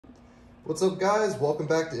What's up, guys? Welcome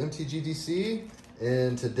back to MTGDC,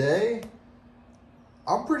 and today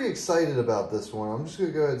I'm pretty excited about this one. I'm just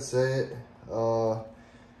gonna go ahead and say it.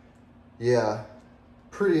 Yeah,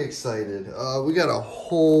 pretty excited. We got a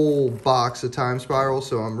whole box of Time Spiral,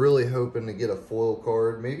 so I'm really hoping to get a foil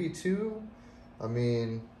card, maybe two. I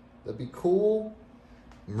mean, that'd be cool.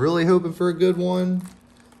 I'm really hoping for a good one.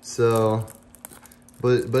 So,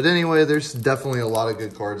 but anyway, there's definitely a lot of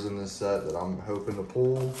good cards in this set that I'm hoping to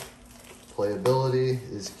pull. Playability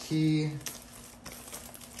is key.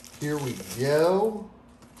 Here we go.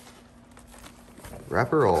 Wrap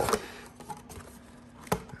her off.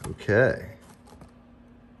 Okay.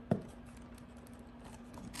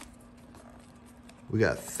 We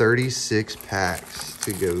got 36 packs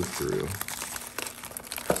to go through.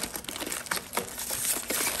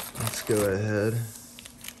 Let's go ahead.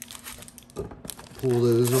 Pull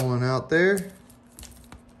those on out there.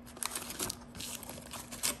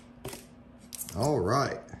 All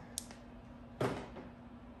right.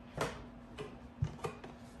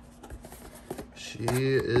 She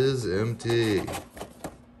is empty.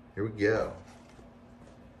 Here we go.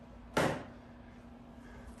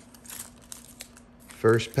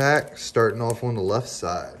 First pack, starting off on the left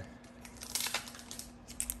side.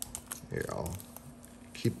 Here, I'll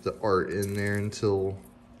keep the art in there until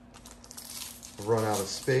I run out of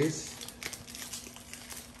space.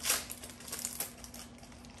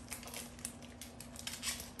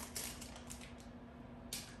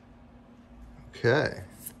 Okay,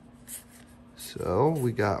 so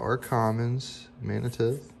we got our commons,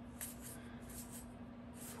 Manatith,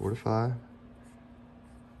 Fortify,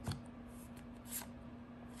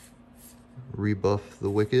 Rebuff the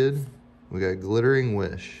Wicked. We got Glittering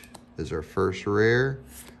Wish is our first rare.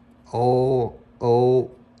 Oh,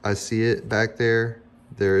 I see it back there.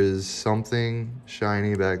 There is something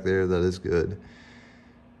shiny back there that is good.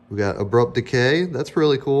 We got Abrupt Decay, that's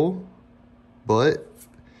really cool, but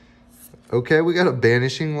okay, we got a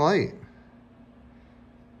Banishing Light.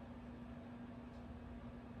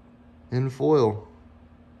 In foil.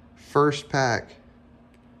 First pack.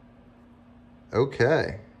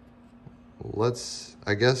 Okay. Let's,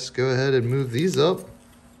 I guess, go ahead and move these up.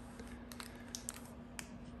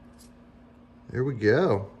 There we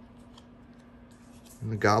go. And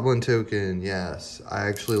the Goblin Token, yes. I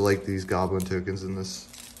actually like these Goblin Tokens in this.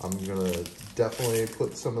 I'm gonna definitely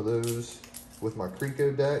put some of those with my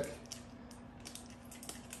Kriko deck.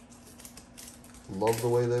 Love the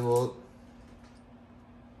way they look.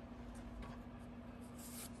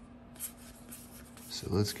 So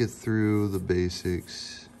let's get through the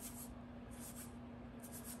basics.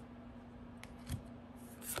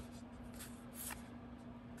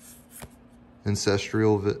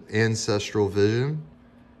 Ancestral Vision.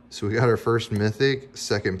 So we got our first Mythic,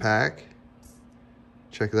 second pack.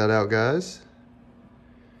 Check that out, guys.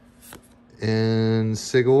 And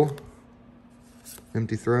Sigil,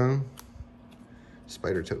 Empty Throne.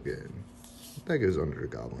 Spider Token. That goes under the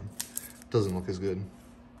Goblin. Doesn't look as good.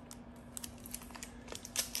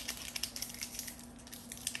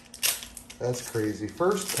 That's crazy.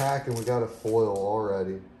 First pack and we got a foil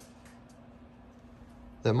already.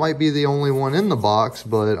 That might be the only one in the box,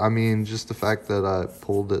 but I mean, just the fact that I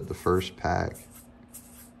pulled it the first pack.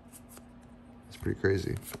 It's pretty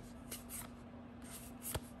crazy.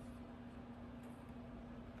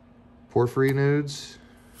 Porphyry Nodes.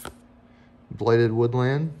 Blighted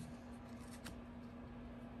Woodland.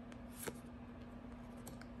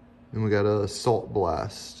 And we got a Salt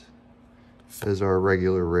Blast as our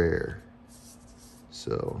regular rare.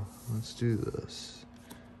 So let's do this.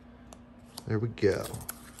 There we go.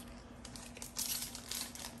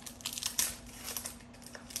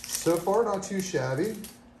 So far, not too shabby.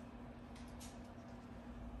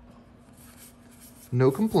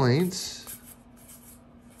 No complaints.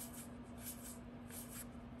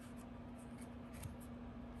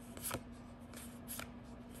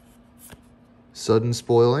 Sudden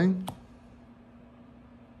Spoiling.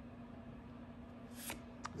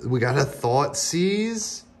 We got a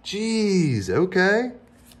Thoughtseize. Jeez, okay.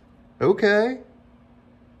 Okay.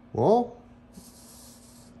 Well,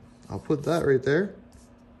 I'll put that right there.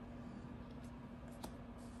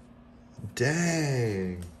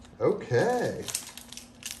 Dang. Okay.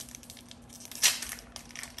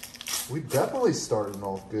 We definitely starting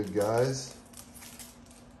off good, guys.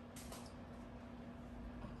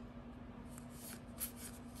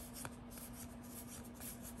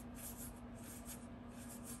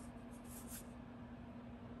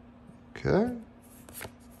 Okay.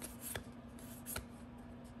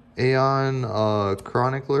 Aeon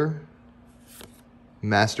Chronicler.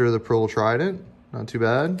 Master of the Pearl Trident. Not too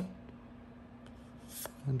bad.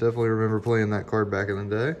 I definitely remember playing that card back in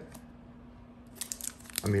the day.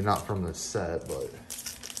 I mean, not from the set, but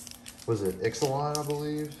was it Ixalan, I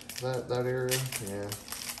believe, that area? Yeah.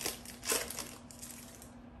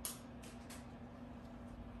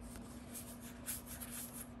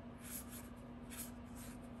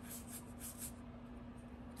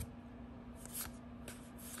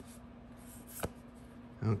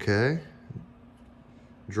 Okay.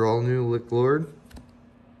 Draw new Lick Lord.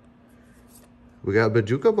 We got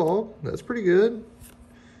Bajuka Ball. That's pretty good.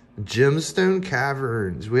 Gemstone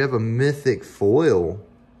Caverns. We have a mythic foil.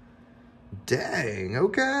 Dang.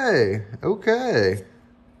 Okay. Okay.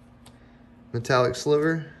 Metallic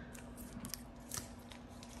Sliver.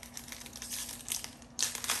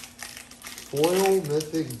 Foil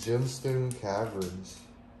mythic Gemstone Caverns.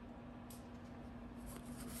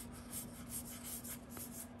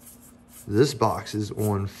 This box is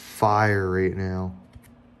on fire right now.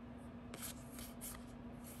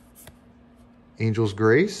 Angel's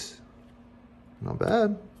Grace. Not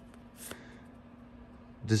bad.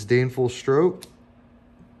 Disdainful Stroke.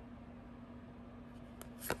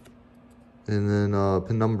 And then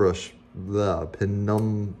Penumbra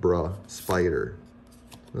Spider.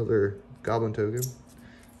 Another Goblin token.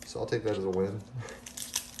 So I'll take that as a win.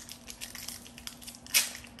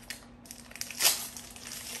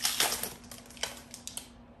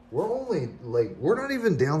 We're only, like, we're not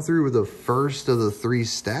even down through the first of the 3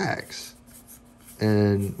 stacks.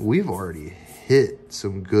 And we've already hit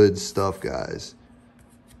some good stuff, guys.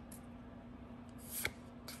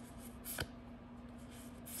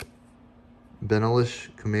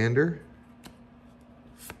 Benelish Commander.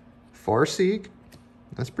 Farseek.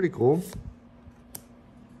 That's pretty cool.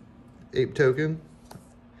 Ape token.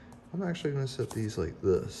 I'm actually going to set these like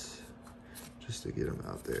this, just to get them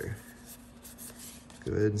out there.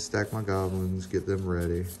 Go ahead and stack my goblins, get them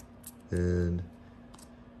ready. And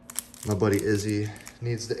my buddy Izzy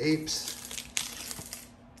needs the apes.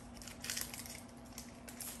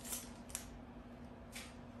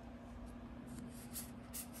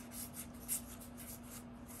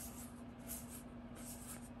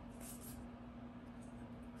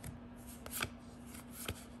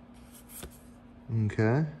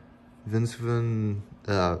 Okay. Vesuvan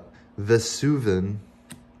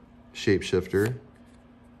Shapeshifter.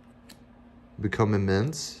 Become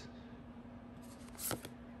Immense.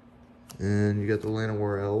 And you got the Land of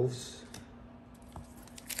War Elves.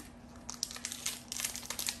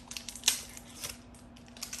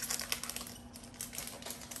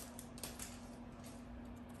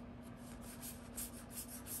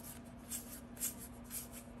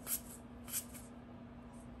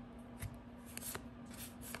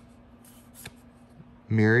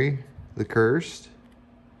 Miri, the Cursed.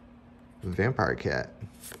 Vampire Cat.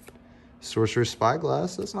 Sorcerer's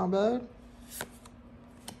Spyglass, that's not bad.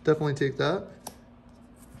 Definitely take that.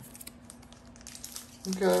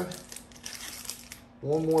 Okay.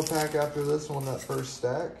 One more pack after this on that first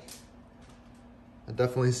stack. I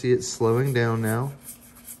definitely see it slowing down now.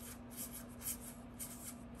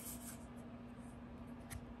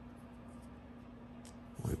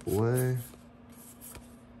 Wipe away.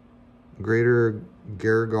 Greater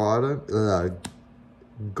Gargadon.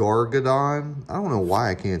 I don't know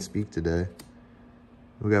why I can't speak today.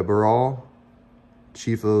 We got Baral,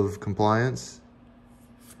 Chief of Compliance,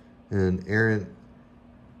 and Aaron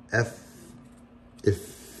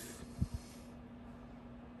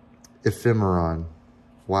Ephemeron.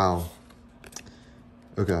 Wow.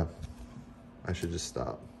 Okay. I should just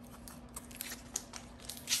stop.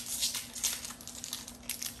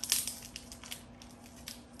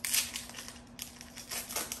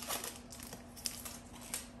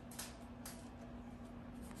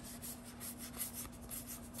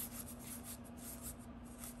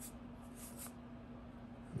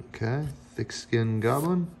 Okay, Thick Skin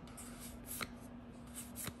Goblin.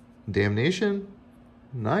 Damnation.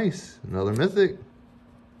 Nice. Another mythic.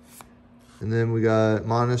 And then we got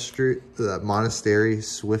Monastery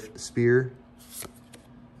Swift Spear.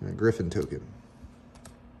 And a Griffin token.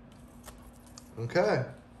 Okay.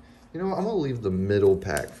 You know what? I'm going to leave the middle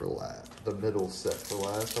pack for last. The middle set for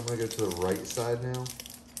last. I'm going to go to the right side now.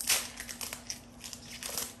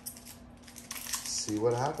 See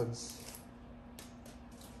what happens.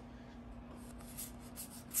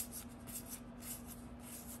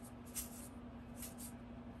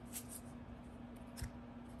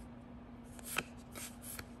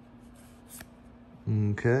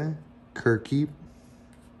 Okay, Kirkkeep.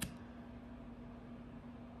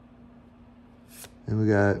 And we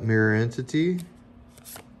got Mirror Entity.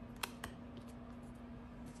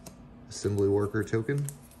 Assembly Worker token.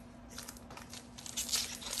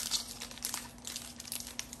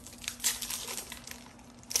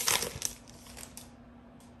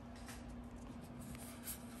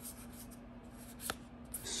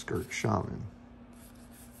 Skirt Shaman.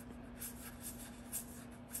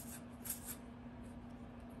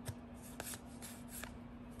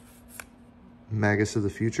 Magus of the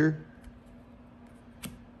Future.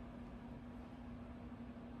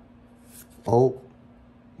 Oh,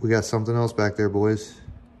 we got something else back there, boys.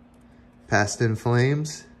 Past in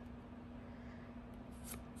Flames.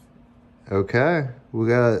 Okay, we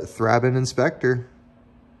got Thraben Inspector.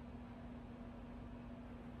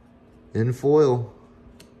 In foil.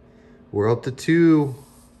 We're up to 2.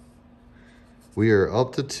 We are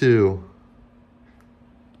up to 2.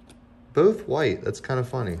 Both white, that's kind of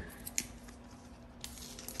funny.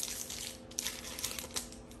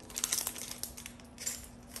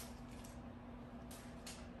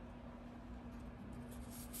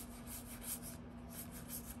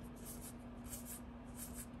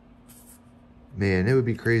 Man, it would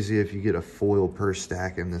be crazy if you get a foil per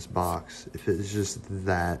stack in this box, if it's just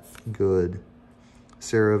that good.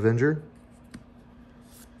 Sarah Avenger.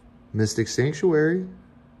 Mystic Sanctuary.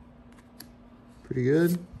 Pretty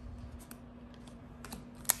good.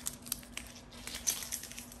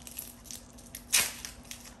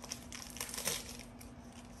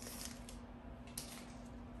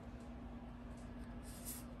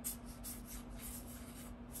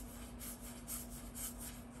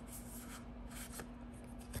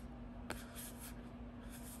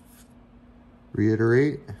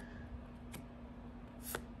 Reiterate.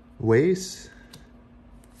 Waste.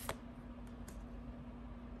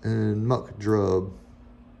 And Muck Drub.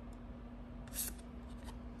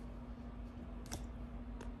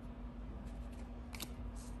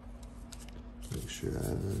 Make sure I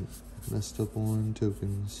haven't messed up on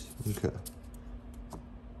tokens. Okay.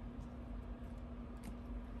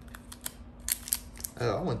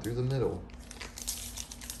 Oh, I went through the middle.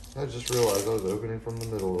 I just realized I was opening from the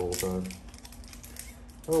middle the whole time.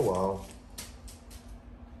 Oh, wow.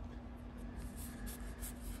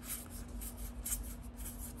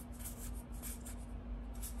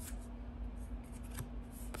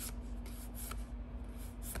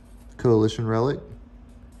 Coalition Relic.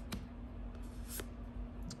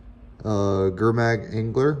 Gurmag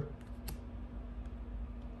Angler.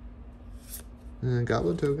 And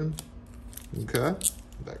Goblin Token. Okay.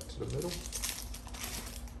 Back to the middle.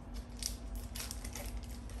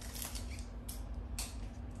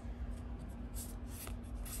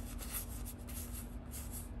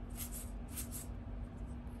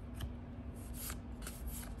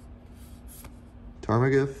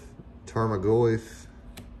 Tarmogoyf, Tarmogoyf.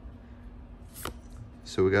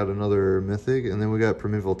 So we got another Mythic, and then we got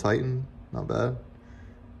Primeval Titan. Not bad.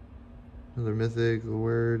 Another Mythic.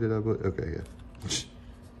 Where did I put? Okay, yeah.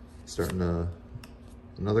 Starting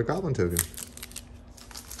another Goblin Token.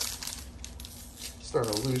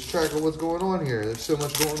 Starting to lose track of what's going on here. There's so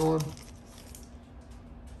much going on.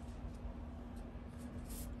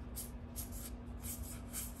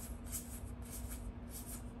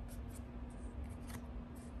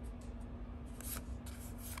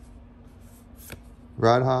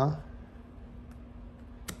 Radha.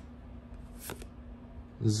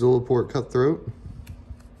 Zulaport Cutthroat.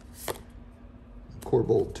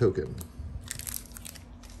 Corbold Token.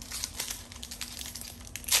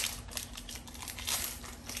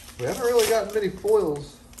 We haven't really gotten many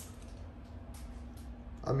foils.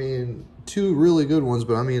 I mean, 2 really good ones,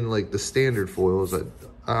 but I mean like the standard foils.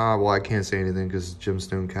 Well, I can't say anything because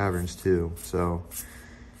Gemstone Caverns too. So,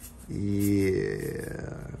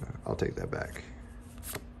 yeah, I'll take that back.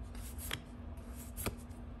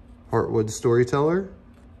 Heartwood Storyteller.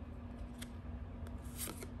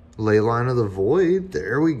 Leyline of the Void.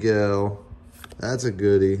 There we go. That's a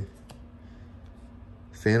goodie.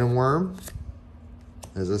 Phantom Worm.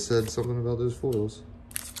 As I said, something about those foils.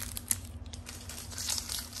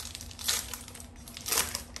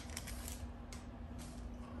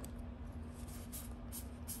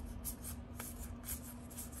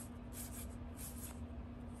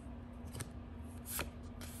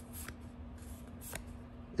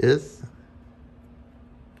 Ith.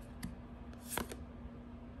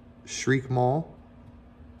 Shriek Maw.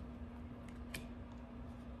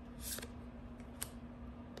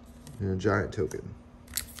 And a giant token.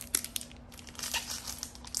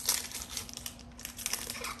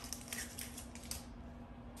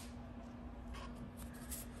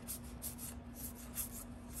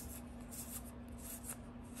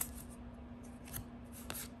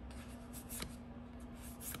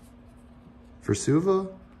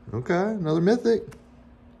 Versuva. Okay, another Mythic.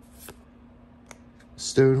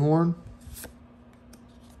 Stonehorn.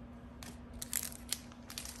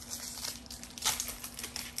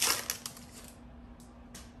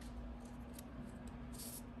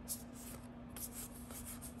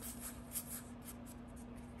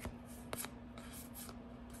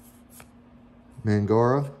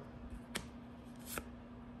 Mangara.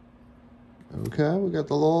 Okay, we got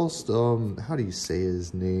the Lost. How do you say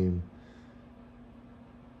his name?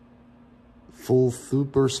 Full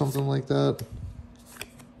Thoop or something like that.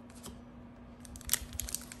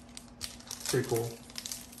 Pretty cool.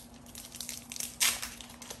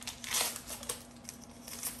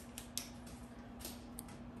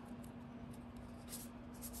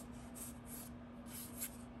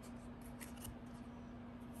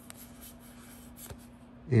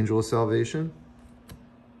 Angel of Salvation.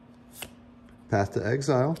 Path to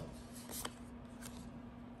Exile.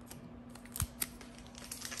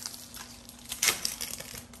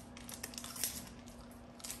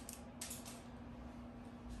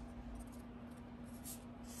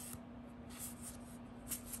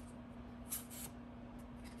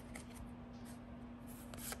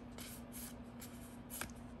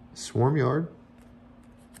 Swarm Yard.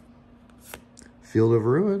 Field of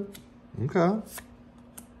Ruin. Okay.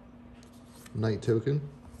 Night Token.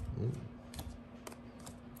 Ooh.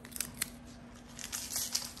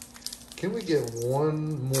 Can we get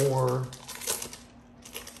one more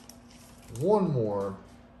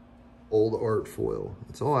old art foil?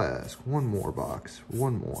 That's all I ask. One more box.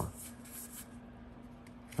 One more.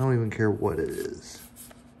 I don't even care what it is.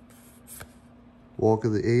 Walk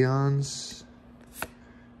of the Aeons.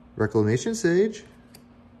 Reclamation Sage.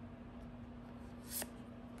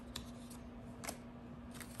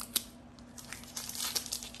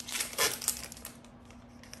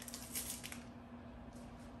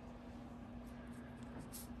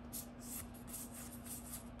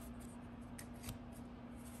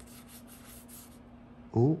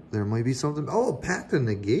 Oh, there might be something. Oh, Pact of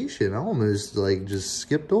Negation. I almost like just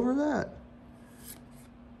skipped over that.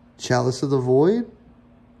 Chalice of the Void.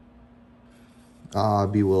 Ah,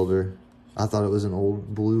 Bewilder. I thought it was an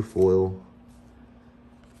old blue foil.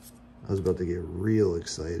 I was about to get real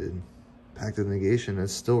excited. Pact of Negation,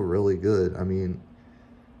 that's still really good. I mean,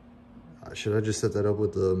 should I just set that up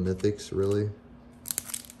with the Mythics, really?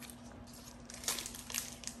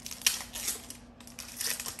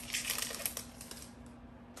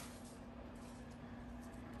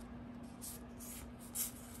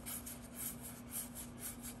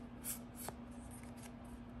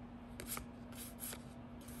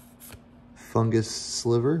 Fungus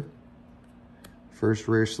Sliver. First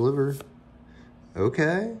rare sliver.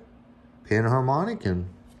 Okay. Panharmonicon.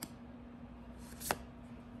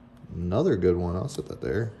 Another good one. I'll set that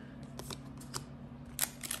there.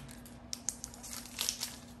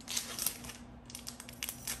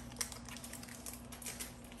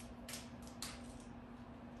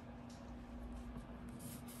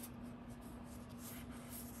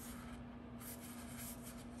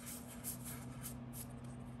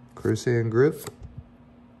 Crusade Grip.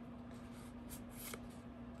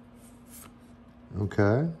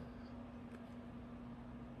 Okay.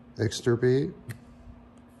 Extirpate.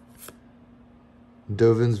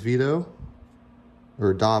 Dovin's Veto.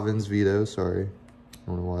 Or Dovin's Veto, sorry. I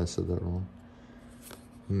don't know why I said that wrong.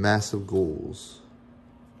 Massive Goals.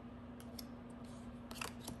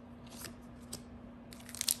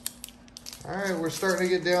 Alright, we're starting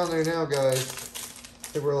to get down there now, guys. I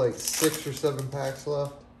think we're like 6 or 7 packs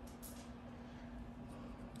left.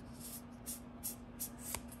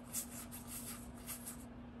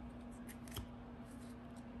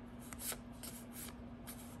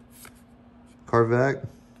 Karvak,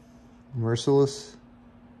 Merciless,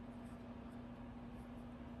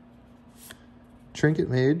 Trinket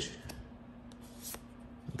Mage,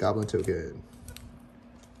 Goblin Token.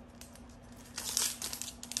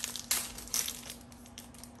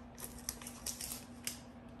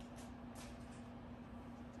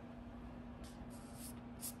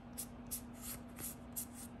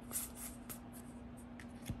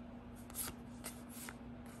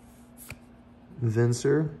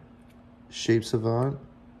 Venser, Shape Savant,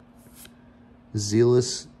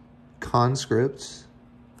 Zealous Conscripts,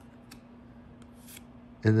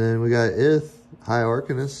 and then we got Ith, High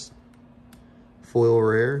Arcanist, foil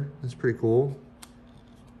rare. That's pretty cool.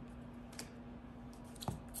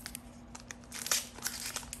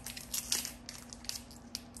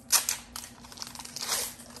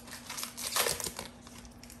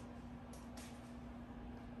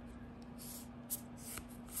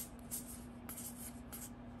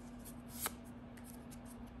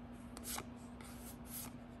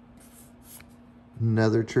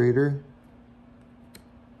 Nether Trader,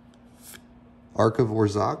 Ark of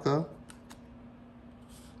Orzhaka,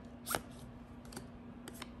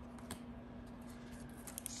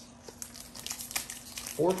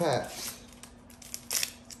 four packs.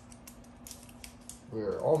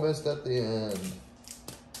 We're almost at the end.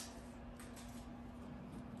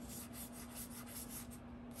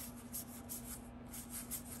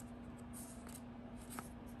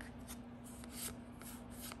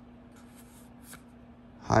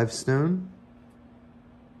 Hivestone.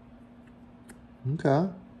 Okay.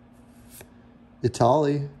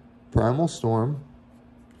 Itali, Primal Storm,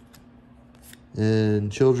 and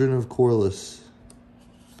Children of Corliss.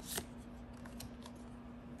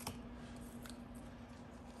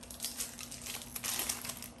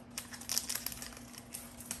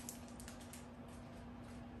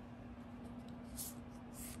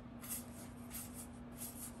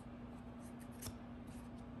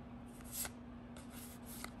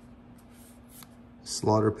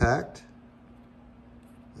 Slaughter Pact.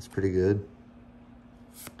 That's pretty good.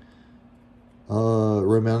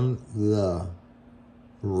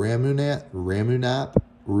 Ramunap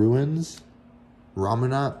Ruins.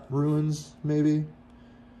 Ramunap Ruins, maybe.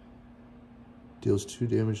 Deals 2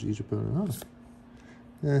 damage to each opponent.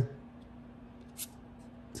 Oh.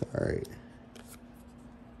 It's alright.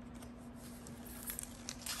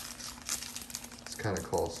 It's kind of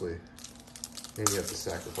costly. And you have to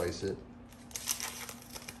sacrifice it.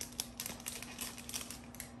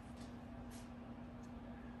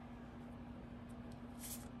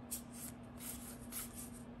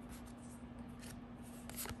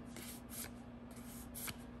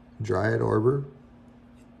 Dryad Arbor.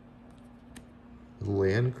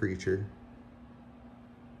 Land creature.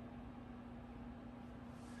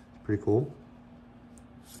 Pretty cool.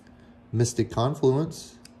 Mystic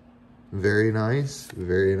Confluence. Very nice.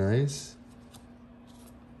 Very nice.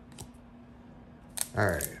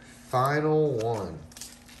 Alright. Final one.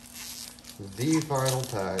 The final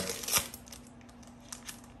pack.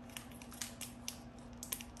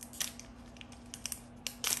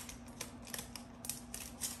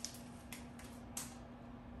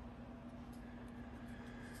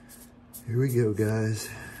 Here we go, guys.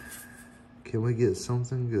 Can we get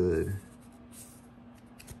something good?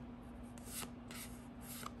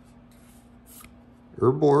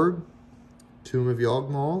 Urborg, Tomb of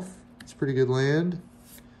Yawgmoth. It's a pretty good land.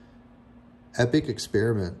 Epic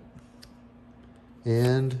Experiment.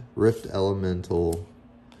 And Rift Elemental.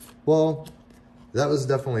 Well, that was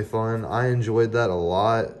definitely fun. I enjoyed that a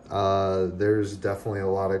lot. There's definitely a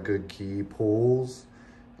lot of good key pulls.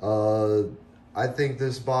 I think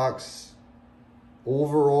this box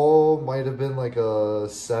overall might have been like a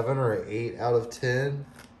 7 or an 8 out of 10.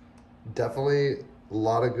 Definitely a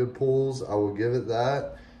lot of good pulls. I will give it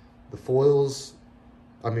that. The foils,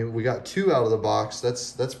 I mean, we got 2 out of the box.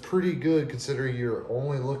 That's pretty good considering you're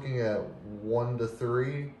only looking at 1 to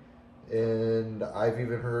 3. And I've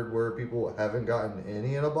even heard where people haven't gotten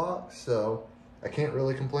any in a box. So I can't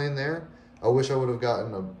really complain there. I wish I would have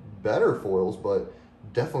gotten a better foils, but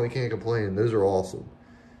definitely can't complain. Those are awesome.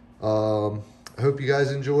 I hope you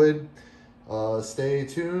guys enjoyed. Stay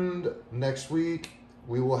tuned. Next week,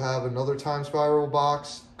 we will have another Time Spiral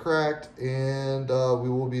box cracked, and we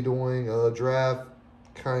will be doing a draft,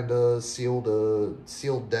 kind of sealed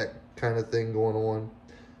deck kind of thing going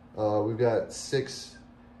on. We've got 6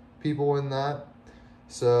 people in that,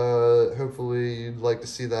 so hopefully you'd like to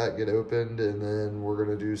see that get opened, and then we're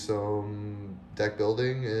going to do some deck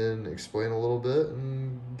building and explain a little bit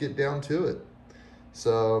and get down to it.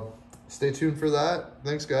 So stay tuned for that.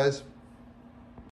 Thanks, guys.